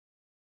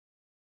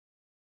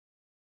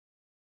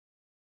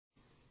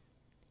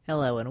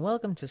Hello and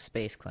welcome to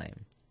SpaceClaim.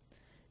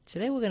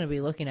 Today we're going to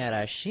be looking at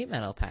our sheet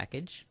metal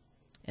package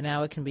and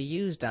how it can be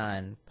used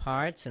on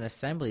parts and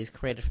assemblies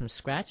created from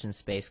scratch in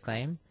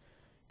SpaceClaim,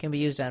 can be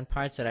used on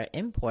parts that are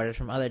imported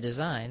from other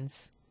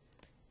designs,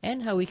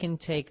 and how we can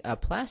take a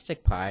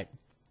plastic part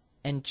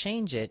and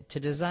change it to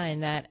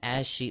design that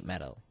as sheet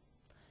metal.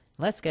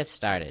 Let's get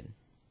started.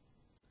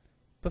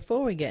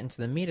 Before we get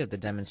into the meat of the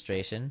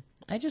demonstration,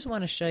 I just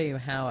want to show you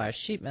how our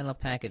sheet metal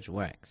package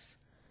works.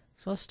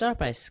 So I'll start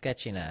by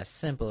sketching a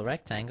simple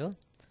rectangle.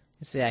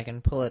 You see I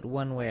can pull it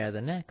one way or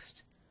the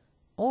next,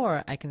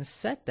 or I can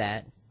set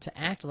that to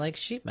act like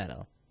sheet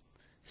metal.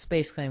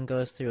 SpaceClaim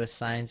goes through,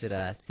 assigns it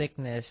a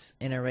thickness,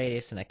 inner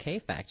radius, and a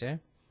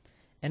K-factor,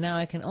 and now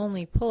I can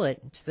only pull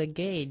it to the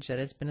gauge that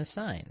it's been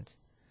assigned.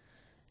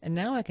 And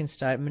now I can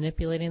start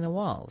manipulating the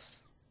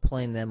walls,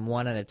 pulling them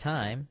one at a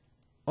time,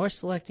 or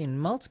selecting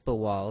multiple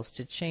walls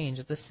to change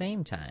at the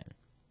same time.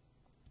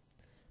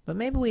 But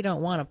maybe we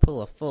don't want to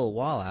pull a full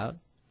wall out,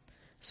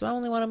 so I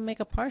only want to make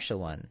a partial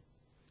one.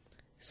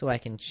 So I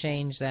can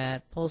change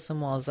that, pull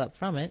some walls up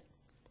from it,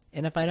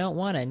 and if I don't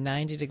want a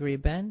 90-degree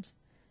bend,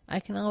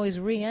 I can always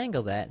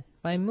re-angle that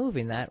by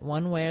moving that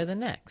one way or the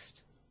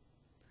next.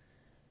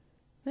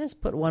 Let's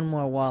put one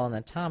more wall on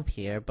the top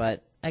here,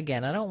 but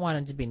again, I don't want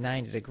it to be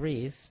 90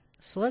 degrees,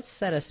 so let's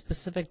set a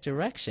specific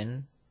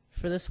direction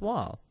for this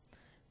wall,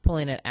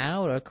 pulling it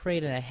out or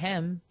creating a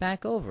hem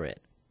back over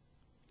it.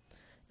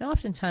 Now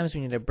oftentimes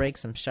we need to break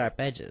some sharp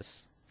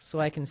edges. So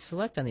I can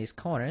select on these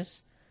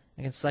corners.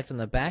 I can select on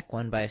the back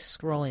one by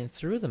scrolling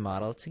through the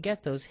model to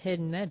get those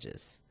hidden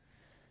edges.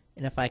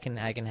 And if I can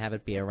have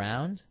it be a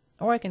round,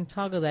 or I can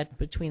toggle that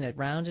between a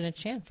round and a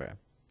chamfer,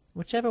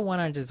 whichever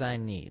one our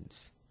design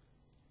needs.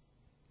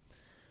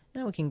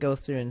 Now we can go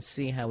through and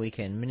see how we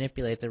can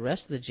manipulate the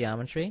rest of the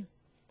geometry,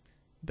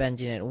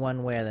 bending it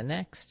one way or the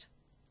next.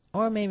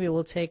 Or maybe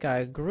we'll take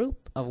our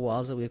group of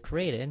walls that we've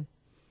created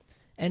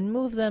and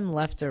move them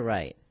left or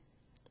right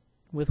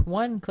with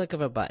one click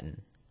of a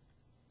button.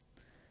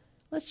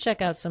 Let's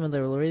check out some of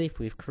the relief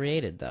we've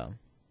created, though.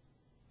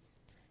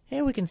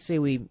 Here we can see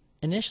we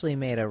initially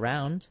made a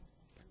round,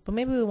 but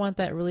maybe we want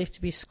that relief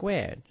to be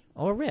squared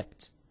or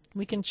ripped.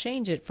 We can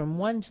change it from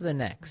one to the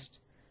next,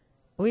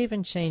 or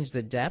even change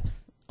the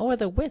depth or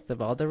the width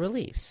of all the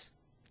reliefs.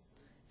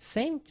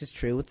 Same is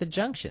true with the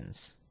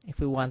junctions. If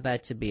we want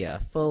that to be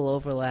a full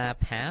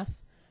overlap half,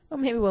 or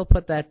maybe we'll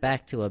put that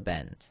back to a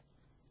bend.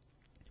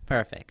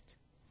 Perfect.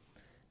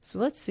 So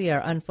let's see our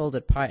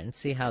unfolded part and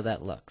see how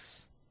that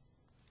looks.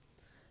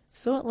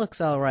 So it looks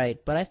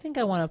alright, but I think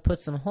I want to put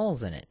some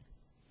holes in it.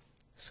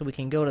 So we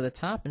can go to the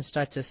top and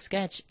start to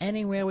sketch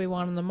anywhere we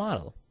want on the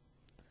model,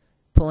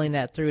 pulling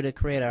that through to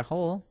create our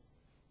hole,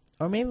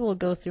 or maybe we'll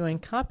go through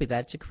and copy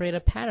that to create a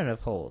pattern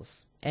of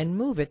holes and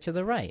move it to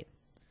the right.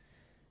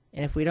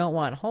 And if we don't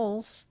want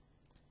holes,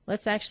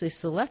 let's actually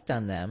select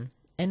on them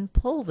and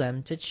pull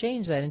them to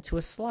change that into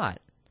a slot.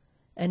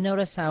 And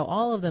notice how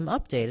all of them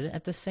updated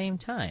at the same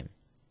time.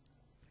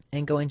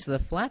 And going to the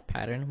flat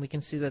pattern, we can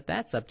see that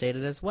that's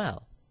updated as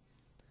well.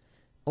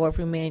 Or if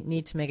we may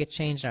need to make a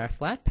change in our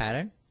flat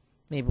pattern,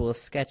 maybe we'll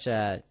sketch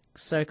a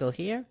circle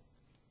here.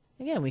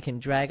 Again, we can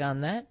drag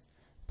on that,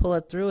 pull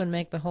it through and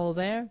make the hole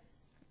there.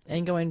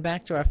 And going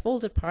back to our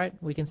folded part,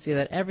 we can see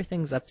that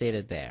everything's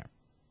updated there.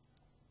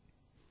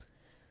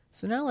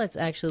 So now let's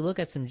actually look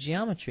at some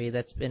geometry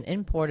that's been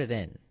imported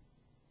in.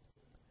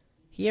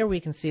 Here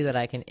we can see that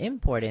I can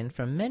import in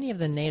from many of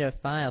the native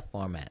file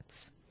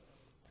formats.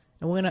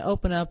 And we're going to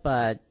open up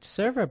a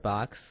server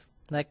box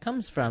that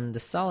comes from the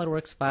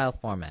SolidWorks file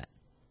format.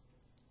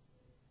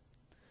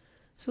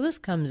 So this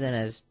comes in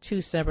as two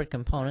separate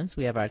components.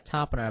 We have our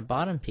top and our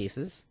bottom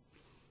pieces.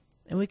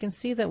 And we can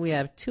see that we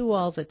have two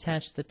walls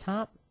attached to the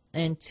top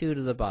and two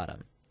to the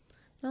bottom.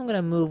 Now I'm going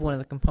to move one of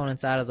the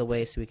components out of the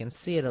way so we can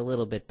see it a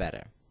little bit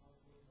better.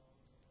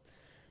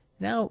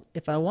 Now,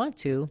 if I want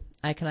to,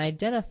 I can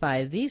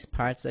identify these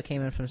parts that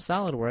came in from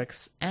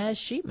SolidWorks as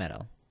sheet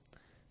metal.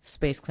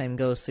 SpaceClaim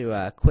goes through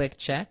a quick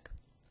check,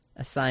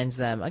 assigns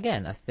them,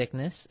 again, a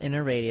thickness,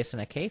 inner radius,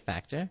 and a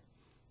K-factor,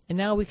 and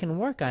now we can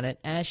work on it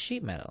as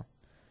sheet metal,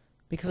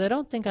 because I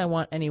don't think I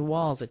want any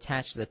walls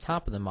attached to the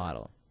top of the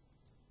model.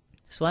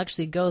 So I'll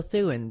actually go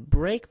through and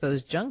break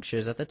those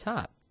junctures at the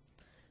top.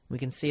 We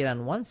can see it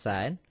on one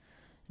side,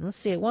 and let's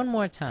see it one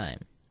more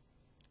time,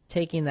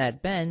 taking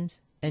that bend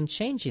and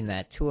changing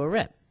that to a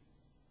rip.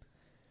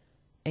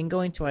 And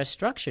going to our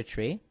structure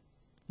tree,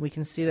 we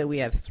can see that we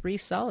have three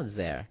solids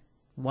there,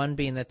 one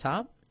being the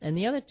top and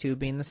the other two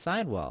being the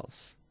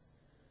sidewalls.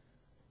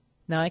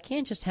 Now I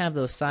can't just have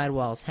those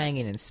sidewalls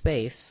hanging in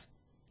space,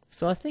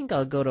 so I think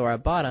I'll go to our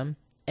bottom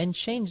and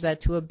change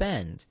that to a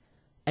bend,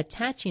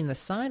 attaching the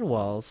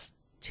sidewalls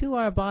to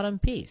our bottom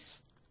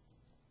piece.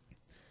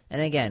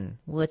 And again,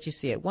 we'll let you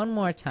see it one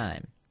more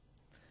time.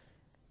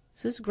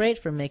 So this is great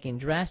for making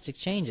drastic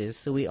changes,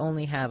 so we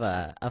only have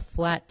a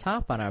flat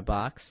top on our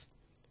box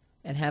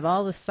and have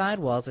all the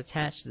sidewalls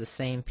attached to the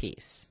same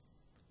piece.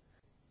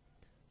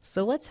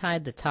 So let's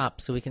hide the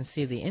top so we can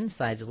see the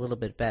insides a little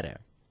bit better.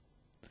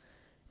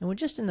 And we're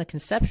just in the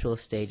conceptual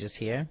stages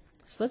here,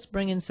 So let's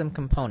bring in some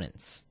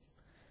components.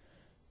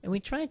 And we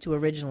tried to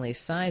originally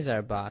size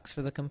our box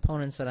for the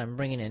components that I'm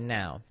bringing in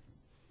now.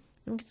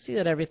 And we can see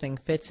that everything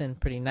fits in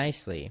pretty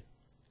nicely.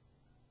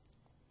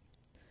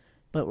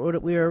 But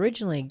what we were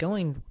originally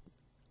going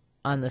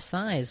on the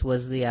size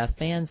was the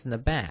fans in the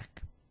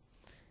back.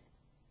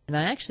 And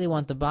I actually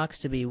want the box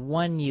to be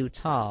 1 U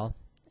tall,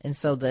 and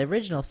so the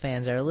original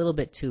fans are a little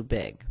bit too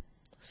big.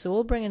 So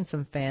we'll bring in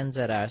some fans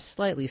that are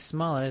slightly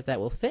smaller that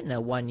will fit in a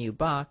 1 U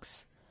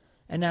box,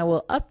 and now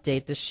we'll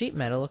update the sheet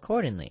metal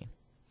accordingly.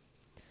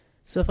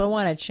 So if I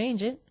want to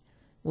change it,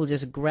 we'll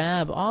just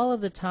grab all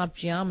of the top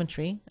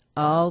geometry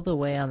all the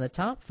way on the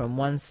top from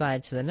one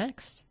side to the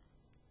next.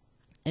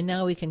 And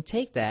now we can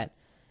take that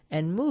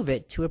and move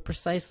it to a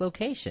precise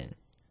location,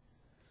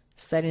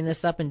 setting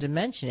this up and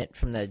dimension it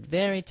from the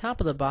very top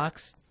of the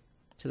box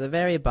to the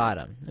very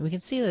bottom. And we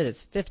can see that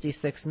it's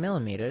 56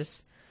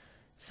 millimeters.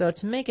 So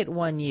to make it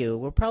 1 U,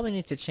 we'll probably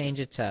need to change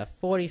it to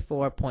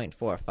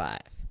 44.45.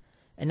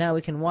 And now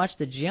we can watch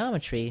the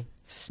geometry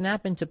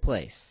snap into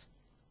place.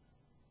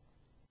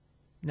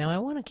 Now I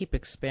want to keep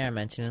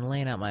experimenting and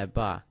laying out my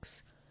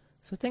box,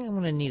 so I think I'm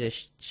going to need a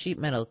sheet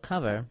metal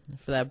cover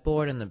for that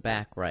board in the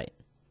back right.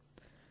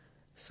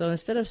 So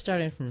instead of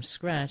starting from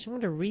scratch, I'm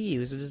going to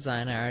reuse a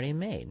design I already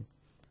made.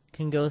 I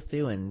can go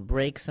through and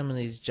break some of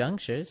these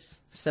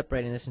junctures,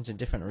 separating this into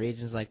different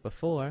regions like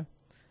before,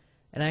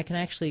 and I can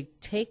actually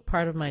take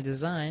part of my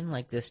design,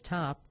 like this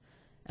top,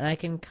 and I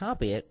can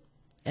copy it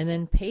and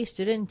then paste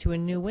it into a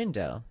new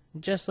window,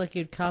 just like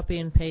you'd copy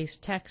and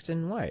paste text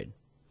in Word.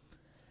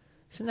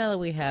 So now that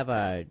we have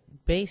our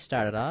base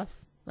started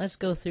off, let's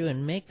go through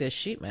and make this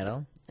sheet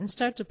metal and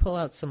start to pull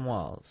out some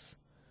walls.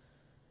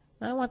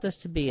 Now I want this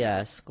to be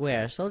a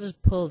square, so I'll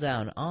just pull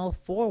down all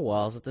 4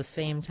 walls at the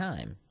same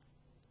time.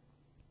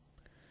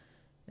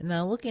 And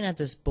now looking at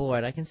this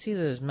board, I can see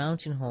there's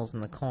mounting holes in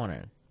the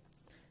corner.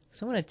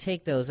 So I'm going to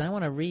take those and I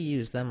want to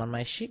reuse them on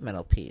my sheet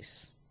metal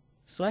piece.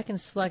 So I can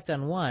select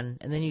on one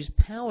and then use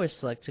Power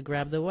Select to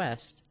grab the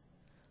rest.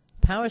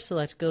 Power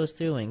Select goes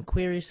through and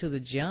queries through the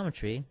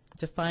geometry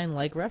to find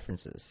like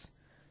references.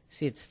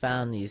 See, it's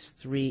found these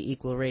 3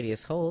 equal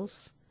radius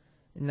holes.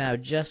 And now,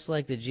 just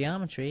like the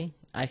geometry,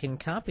 I can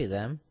copy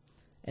them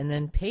and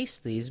then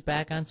paste these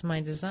back onto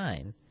my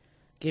design,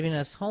 giving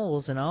us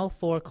holes in all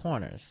 4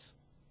 corners.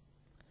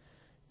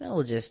 Now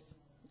we'll just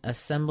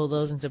assemble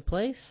those into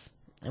place,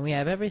 and we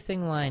have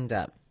everything lined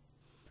up.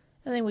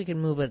 I think we can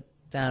move it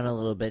down a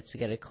little bit to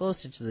get it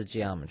closer to the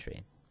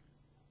geometry.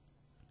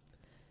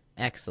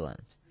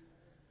 Excellent.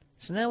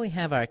 So now we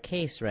have our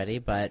case ready,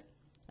 but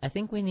I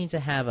think we need to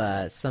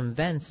have some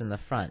vents in the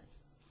front.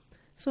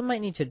 So I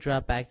might need to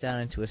drop back down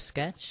into a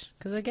sketch,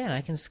 because again,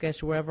 I can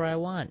sketch wherever I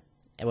want,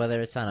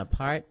 whether it's on a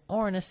part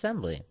or an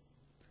assembly.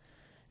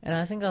 And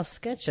I think I'll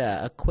sketch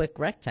a quick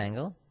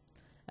rectangle,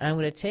 and I'm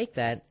going to take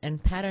that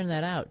and pattern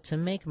that out to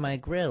make my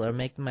grill or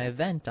make my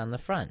vent on the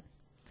front.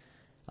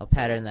 I'll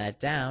pattern that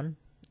down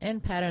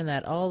and pattern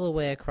that all the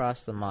way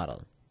across the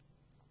model.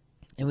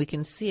 And we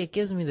can see it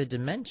gives me the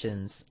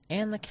dimensions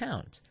and the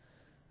count.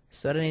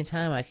 So at any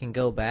time I can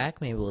go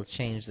back, maybe we'll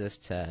change this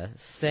to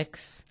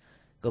 6,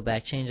 go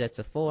back, change that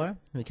to 4,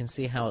 we can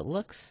see how it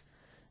looks,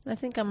 and I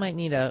think I might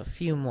need a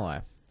few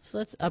more. So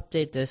let's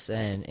update this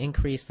and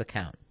increase the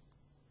count.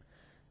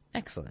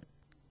 Excellent.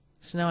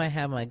 So now I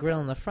have my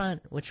grill in the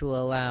front, which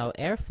will allow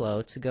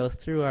airflow to go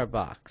through our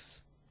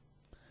box.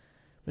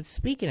 But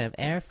speaking of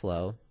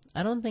airflow,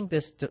 I don't think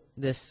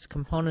this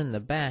component in the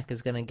back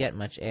is going to get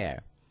much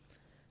air.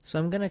 So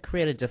I'm going to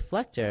create a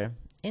deflector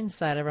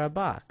inside of our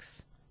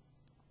box.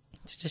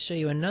 To just show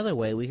you another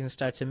way we can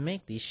start to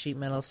make these sheet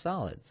metal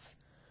solids.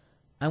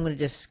 I'm going to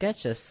just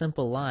sketch a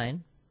simple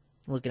line,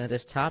 looking at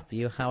this top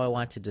view, how I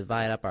want to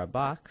divide up our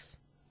box.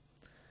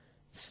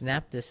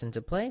 Snap this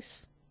into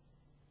place.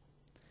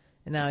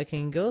 And now I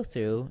can go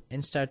through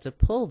and start to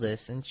pull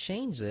this and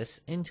change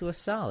this into a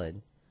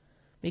solid.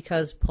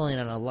 Because pulling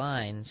on a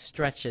line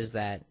stretches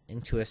that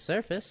into a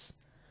surface,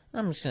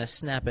 I'm just going to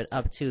snap it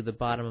up to the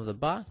bottom of the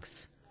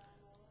box.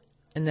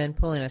 And then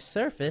pulling a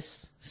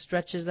surface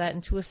stretches that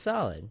into a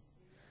solid.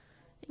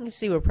 You can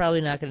see we're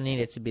probably not going to need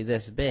it to be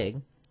this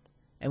big.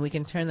 And we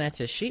can turn that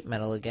to sheet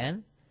metal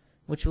again,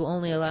 which will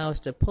only allow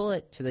us to pull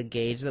it to the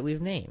gauge that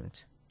we've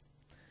named.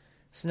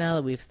 So now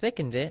that we've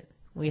thickened it,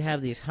 we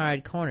have these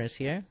hard corners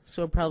here,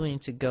 so we'll probably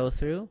need to go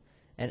through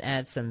and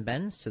add some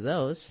bends to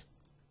those.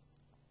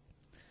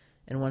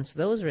 And once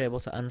those are able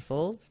to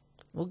unfold,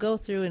 we'll go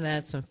through and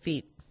add some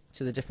feet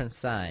to the different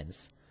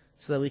sides,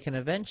 so that we can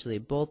eventually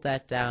bolt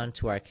that down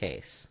to our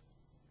case.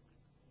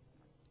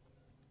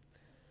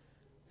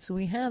 So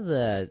we have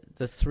the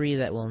 3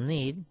 that we'll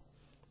need,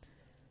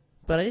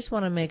 but I just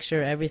want to make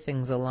sure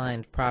everything's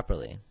aligned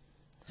properly.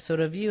 So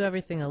to view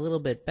everything a little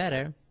bit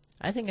better,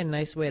 I think a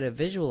nice way to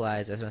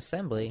visualize an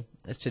assembly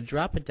is to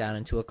drop it down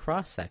into a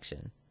cross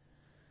section.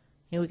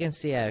 Here we can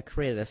see I've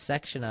created a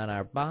section on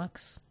our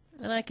box,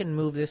 and I can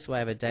move this so I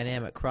have a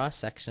dynamic cross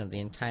section of the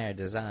entire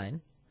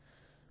design.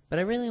 But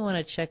I really want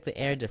to check the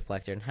air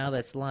deflector and how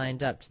that's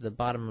lined up to the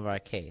bottom of our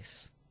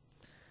case.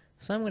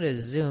 So I'm going to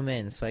zoom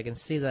in so I can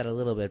see that a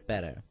little bit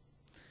better.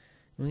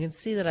 We can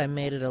see that I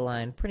made it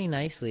align pretty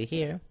nicely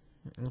here.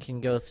 You can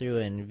go through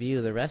and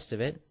view the rest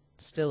of it.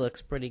 Still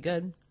looks pretty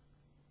good.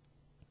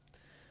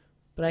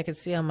 But I can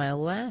see on my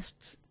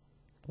last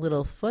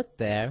little foot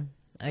there,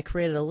 I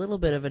created a little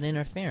bit of an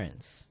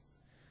interference.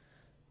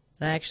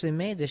 And I actually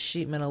made this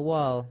sheet metal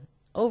wall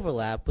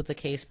overlap with the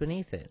case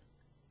beneath it.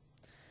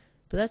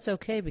 But that's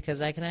okay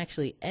because I can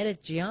actually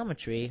edit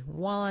geometry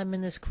while I'm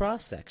in this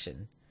cross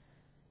section.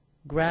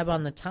 Grab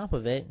on the top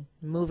of it,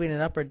 moving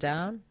it up or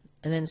down,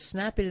 and then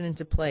snapping it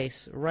into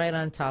place right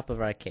on top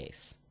of our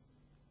case.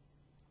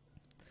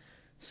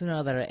 So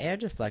now that our air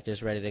deflector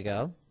is ready to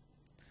go,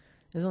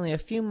 there's only a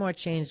few more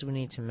changes we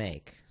need to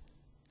make.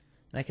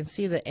 And I can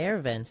see the air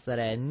vents that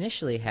I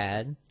initially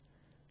had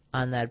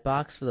on that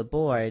box for the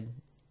board,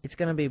 it's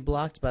going to be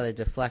blocked by the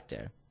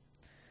deflector.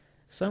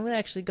 So I'm going to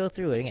actually go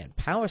through it again,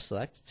 power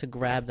select to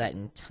grab that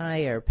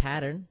entire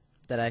pattern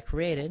that I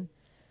created,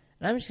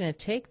 and I'm just going to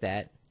take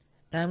that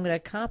and I'm going to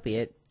copy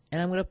it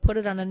and I'm going to put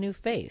it on a new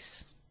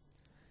face.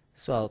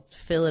 So I'll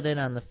fill it in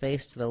on the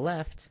face to the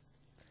left,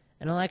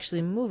 and I'll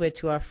actually move it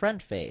to our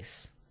front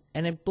face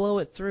and blow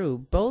it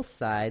through both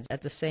sides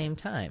at the same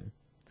time,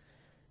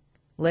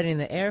 letting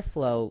the air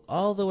flow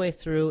all the way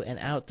through and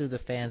out through the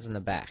fans in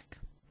the back.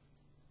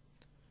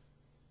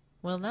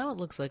 Well, now it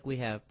looks like we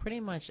have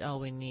pretty much all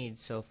we need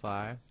so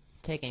far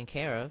taken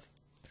care of,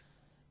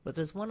 but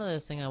there's one other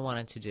thing I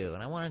wanted to do,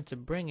 and I wanted to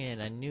bring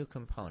in a new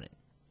component.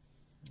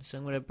 So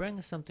I'm going to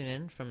bring something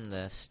in from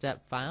the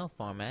step file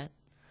format,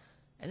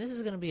 and this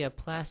is going to be a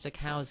plastic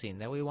housing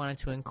that we wanted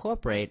to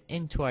incorporate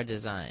into our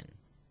design.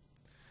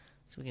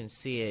 So we can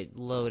see it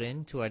load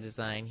into our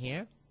design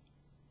here.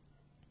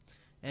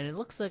 And it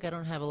looks like I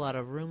don't have a lot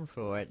of room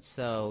for it,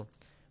 so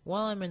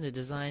while I'm in the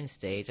design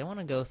stage, I want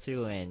to go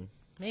through and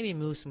maybe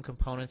move some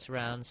components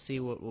around, see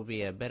what will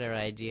be a better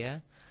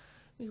idea.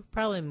 We could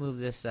probably move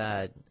this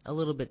a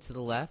little bit to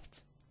the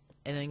left,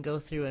 and then go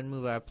through and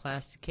move our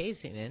plastic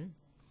casing in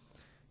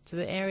to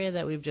the area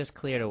that we've just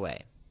cleared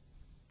away.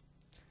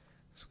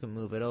 So we can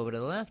move it over to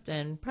the left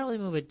and probably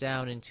move it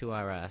down into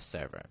our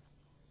server.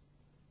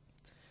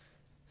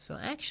 So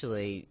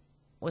actually,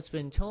 what's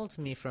been told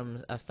to me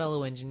from a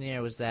fellow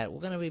engineer was that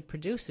we're going to be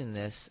producing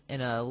this in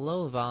a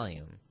low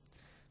volume.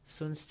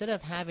 So instead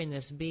of having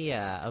this be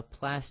a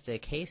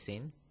plastic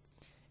casing,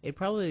 it'd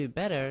probably be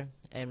better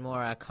and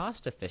more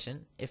cost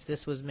efficient if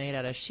this was made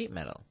out of sheet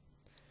metal.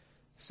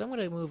 So I'm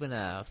going to move in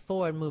a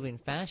forward-moving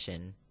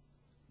fashion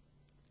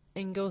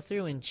and go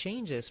through and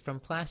change this from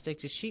plastic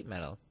to sheet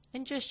metal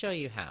and just show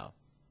you how.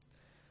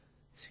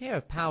 So here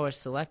I've power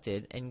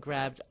selected and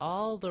grabbed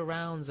all the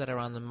rounds that are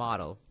on the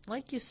model,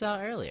 like you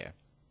saw earlier.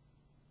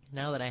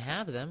 Now that I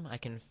have them, I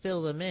can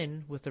fill them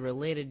in with the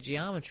related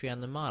geometry on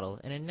the model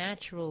in a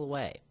natural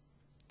way.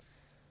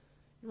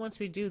 And once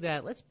we do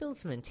that, let's build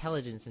some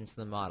intelligence into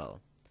the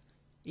model.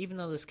 Even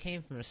though this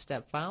came from a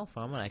step file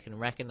format, I can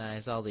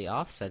recognize all the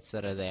offsets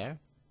that are there.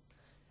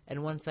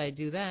 And once I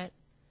do that,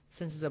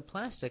 since it's a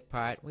plastic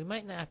part, we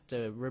might not have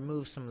to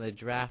remove some of the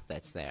draft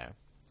that's there.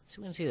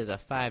 So we can see there's a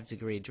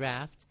 5-degree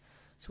draft,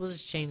 so we'll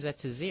just change that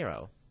to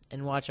 0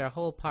 and watch our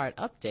whole part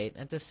update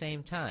at the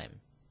same time.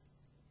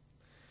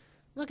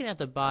 Looking at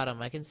the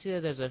bottom, I can see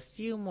that there's a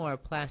few more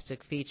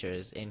plastic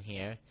features in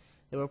here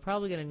that we're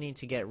probably going to need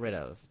to get rid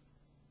of,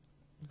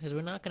 because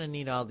we're not going to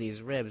need all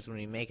these ribs when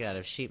we make it out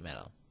of sheet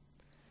metal.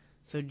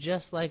 So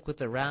just like with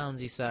the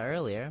rounds you saw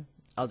earlier,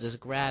 I'll just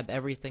grab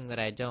everything that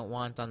I don't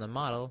want on the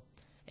model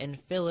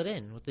and fill it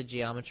in with the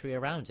geometry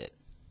around it.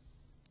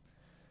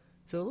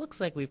 So it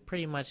looks like we've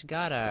pretty much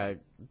got our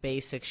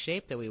basic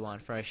shape that we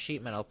want for our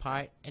sheet metal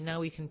part, and now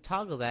we can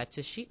toggle that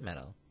to sheet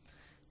metal.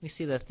 We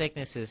see the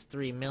thickness is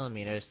 3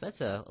 millimeters.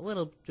 That's a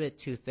little bit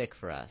too thick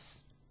for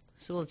us.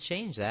 So we'll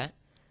change that.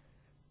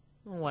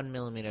 1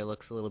 millimeter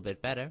looks a little bit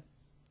better.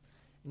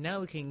 Now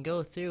we can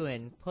go through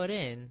and put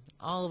in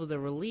all of the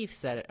reliefs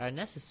that are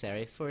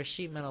necessary for a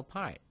sheet metal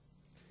part.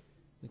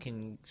 We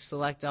can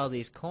select all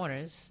these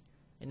corners,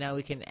 and now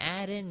we can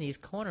add in these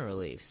corner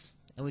reliefs,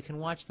 and we can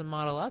watch the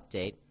model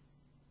update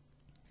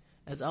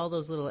as all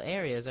those little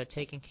areas are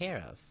taken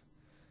care of.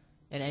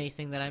 And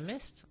anything that I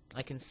missed,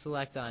 I can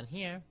select on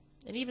here,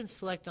 and even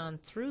select on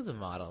through the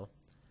model,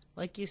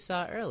 like you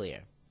saw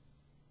earlier.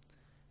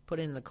 Put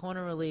in the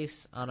corner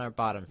reliefs on our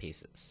bottom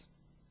pieces.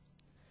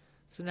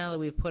 So now that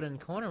we've put in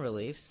corner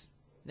reliefs,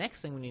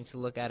 next thing we need to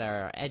look at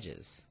are our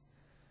edges.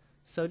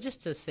 So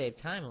just to save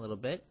time a little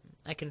bit,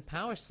 I can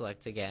power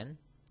select again,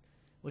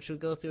 which would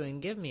go through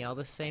and give me all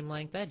the same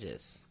length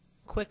edges,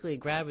 quickly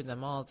grabbing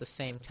them all at the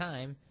same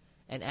time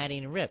and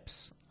adding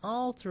rips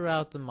all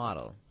throughout the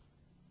model.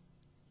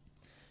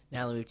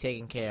 Now that we've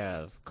taken care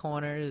of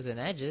corners and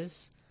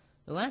edges,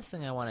 the last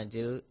thing I want to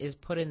do is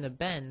put in the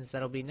bends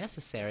that'll be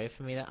necessary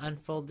for me to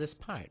unfold this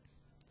part.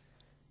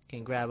 I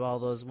can grab all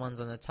those ones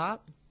on the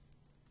top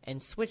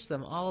and switch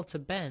them all to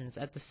bends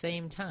at the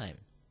same time.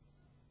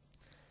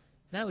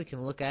 Now we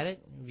can look at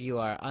it, view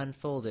our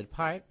unfolded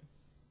part,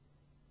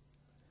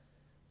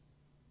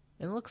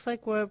 and it looks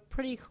like we're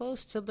pretty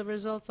close to the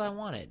results I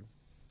wanted.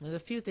 There's a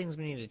few things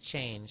we need to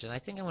change, and I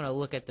think I'm going to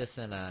look at this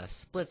in a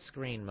split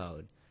screen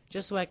mode,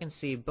 just so I can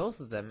see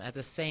both of them at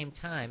the same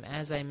time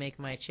as I make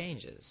my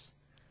changes.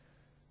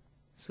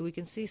 So we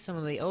can see some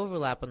of the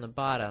overlap on the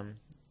bottom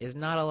is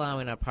not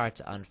allowing our part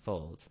to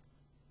unfold.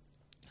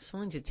 So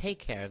we'll need to take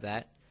care of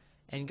that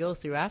and go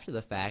through after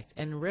the fact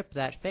and rip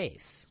that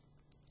face,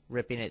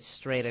 ripping it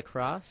straight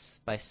across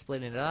by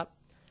splitting it up,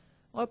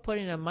 or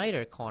putting a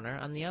miter corner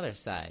on the other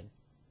side.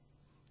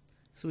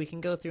 So we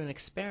can go through an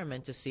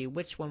experiment to see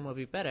which one will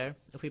be better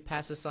if we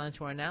pass this on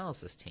to our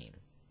analysis team.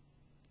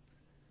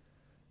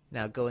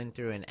 Now going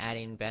through and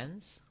adding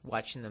bends,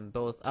 watching them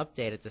both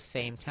update at the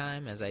same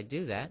time as I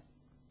do that.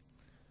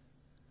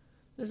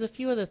 There's a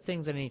few other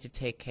things I need to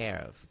take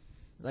care of.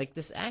 Like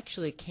this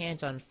actually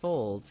can't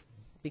unfold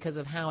because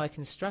of how I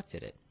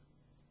constructed it.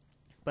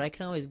 But I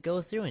can always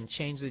go through and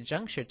change the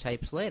juncture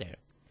types later.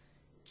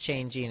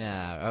 Changing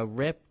a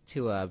rip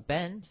to a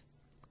bend,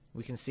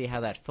 we can see how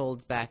that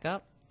folds back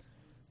up,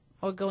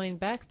 or going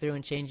back through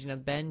and changing a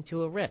bend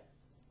to a rip,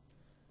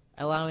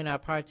 allowing our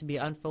part to be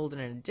unfolded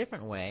in a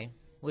different way,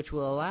 which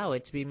will allow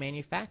it to be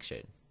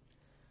manufactured.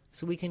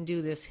 So we can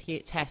do this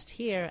test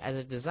here as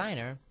a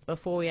designer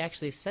before we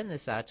actually send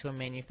this out to a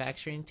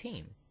manufacturing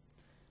team.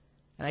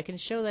 And I can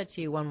show that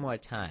to you one more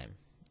time,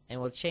 and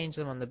we'll change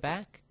them on the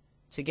back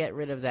to get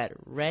rid of that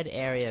red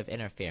area of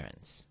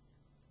interference.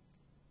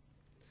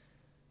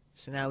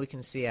 So now we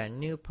can see our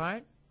new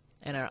part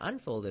and our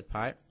unfolded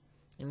part,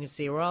 and we can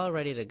see we're all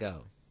ready to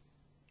go.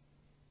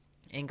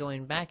 And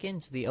going back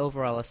into the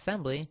overall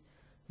assembly,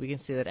 we can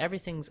see that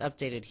everything's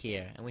updated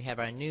here, and we have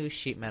our new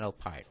sheet metal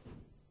part.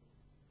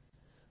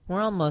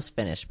 We're almost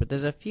finished, but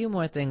there's a few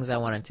more things I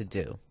wanted to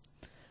do.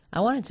 I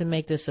wanted to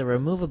make this a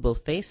removable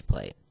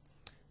faceplate,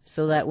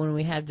 so that when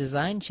we have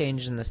design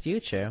changes in the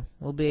future,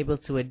 we'll be able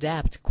to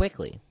adapt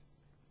quickly.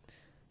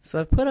 So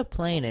I've put a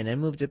plane in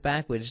and moved it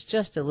backwards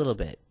just a little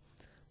bit,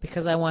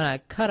 because I want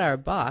to cut our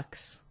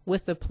box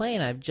with the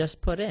plane I've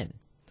just put in,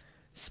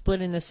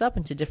 splitting this up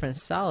into different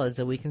solids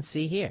that we can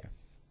see here.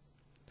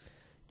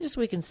 Just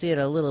so we can see it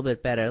a little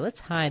bit better, let's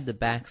hide the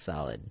back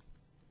solid.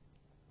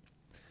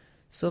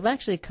 So I've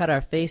actually cut our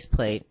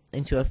faceplate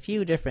into a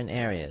few different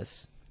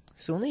areas,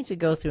 so we'll need to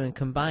go through and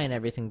combine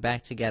everything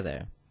back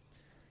together.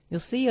 You'll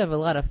see you have a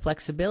lot of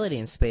flexibility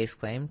in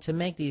SpaceClaim to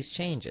make these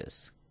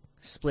changes,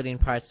 splitting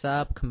parts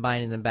up,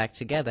 combining them back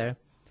together,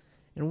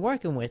 and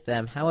working with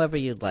them however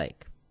you'd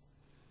like.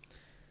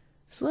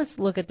 So let's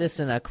look at this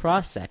in a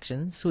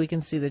cross-section so we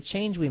can see the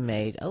change we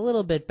made a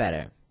little bit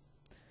better.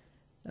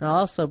 And I'll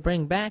also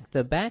bring back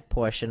the back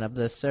portion of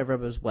the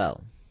server as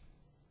well.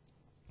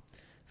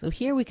 So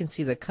here we can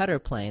see the cutter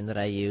plane that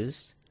I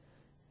used,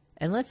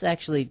 and let's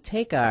actually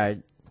take our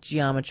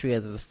geometry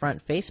of the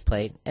front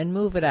faceplate and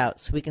move it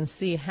out so we can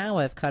see how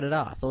I've cut it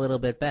off a little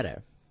bit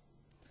better.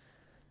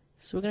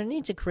 So we're going to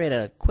need to create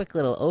a quick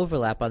little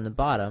overlap on the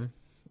bottom,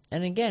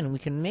 and again we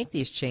can make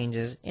these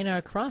changes in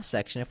our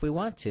cross-section if we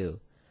want to,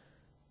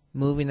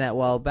 moving that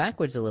wall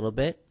backwards a little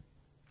bit,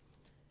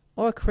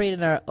 or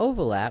creating our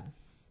overlap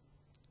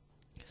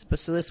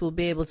so this will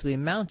be able to be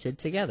mounted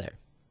together.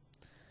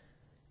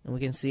 And we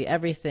can see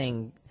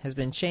everything has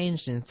been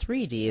changed in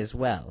 3D as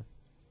well.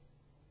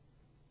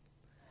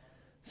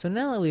 So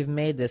now that we've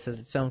made this as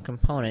its own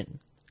component,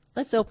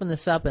 let's open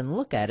this up and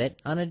look at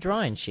it on a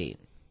drawing sheet.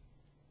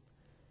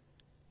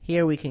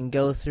 Here we can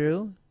go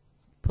through,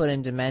 put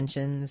in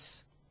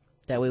dimensions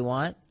that we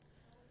want.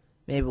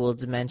 Maybe we'll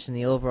dimension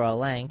the overall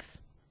length,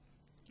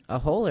 a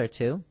hole or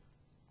two.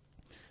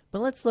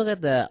 But let's look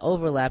at the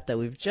overlap that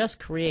we've just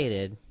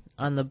created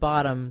on the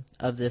bottom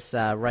of this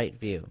right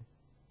view.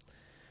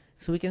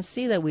 So we can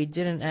see that we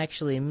didn't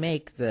actually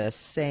make the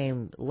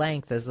same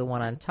length as the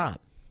one on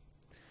top.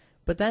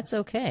 But that's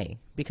okay,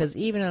 because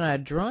even on our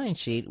drawing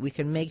sheet we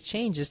can make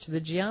changes to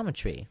the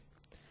geometry,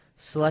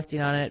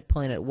 selecting on it,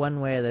 pulling it one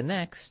way or the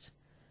next,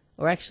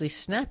 or actually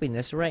snapping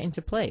this right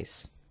into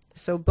place.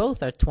 So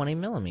both are 20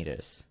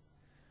 millimeters.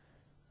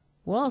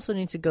 We'll also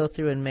need to go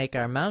through and make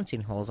our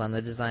mounting holes on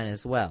the design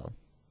as well.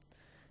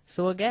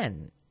 So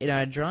again, in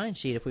our drawing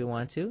sheet if we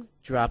want to,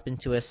 drop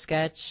into a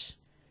sketch,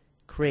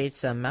 create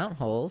some mount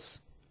holes,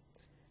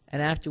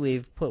 and after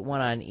we've put one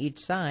on each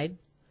side,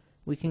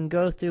 we can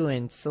go through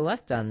and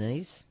select on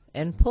these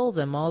and pull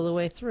them all the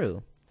way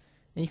through.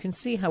 And you can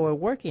see how we're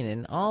working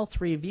in all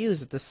three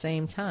views at the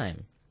same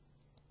time.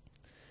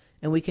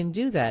 And we can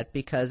do that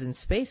because in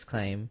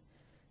SpaceClaim,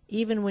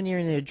 even when you're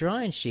in your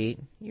drawing sheet,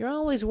 you're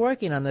always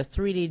working on the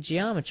 3D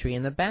geometry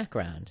in the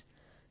background.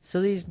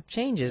 So these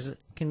changes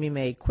can be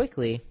made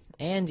quickly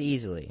and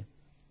easily.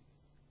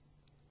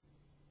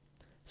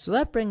 So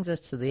that brings us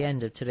to the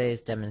end of today's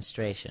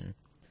demonstration.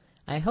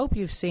 I hope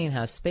you've seen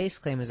how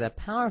SpaceClaim is a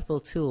powerful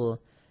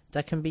tool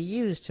that can be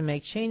used to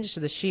make changes to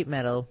the sheet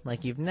metal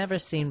like you've never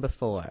seen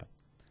before.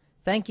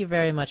 Thank you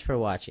very much for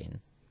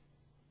watching.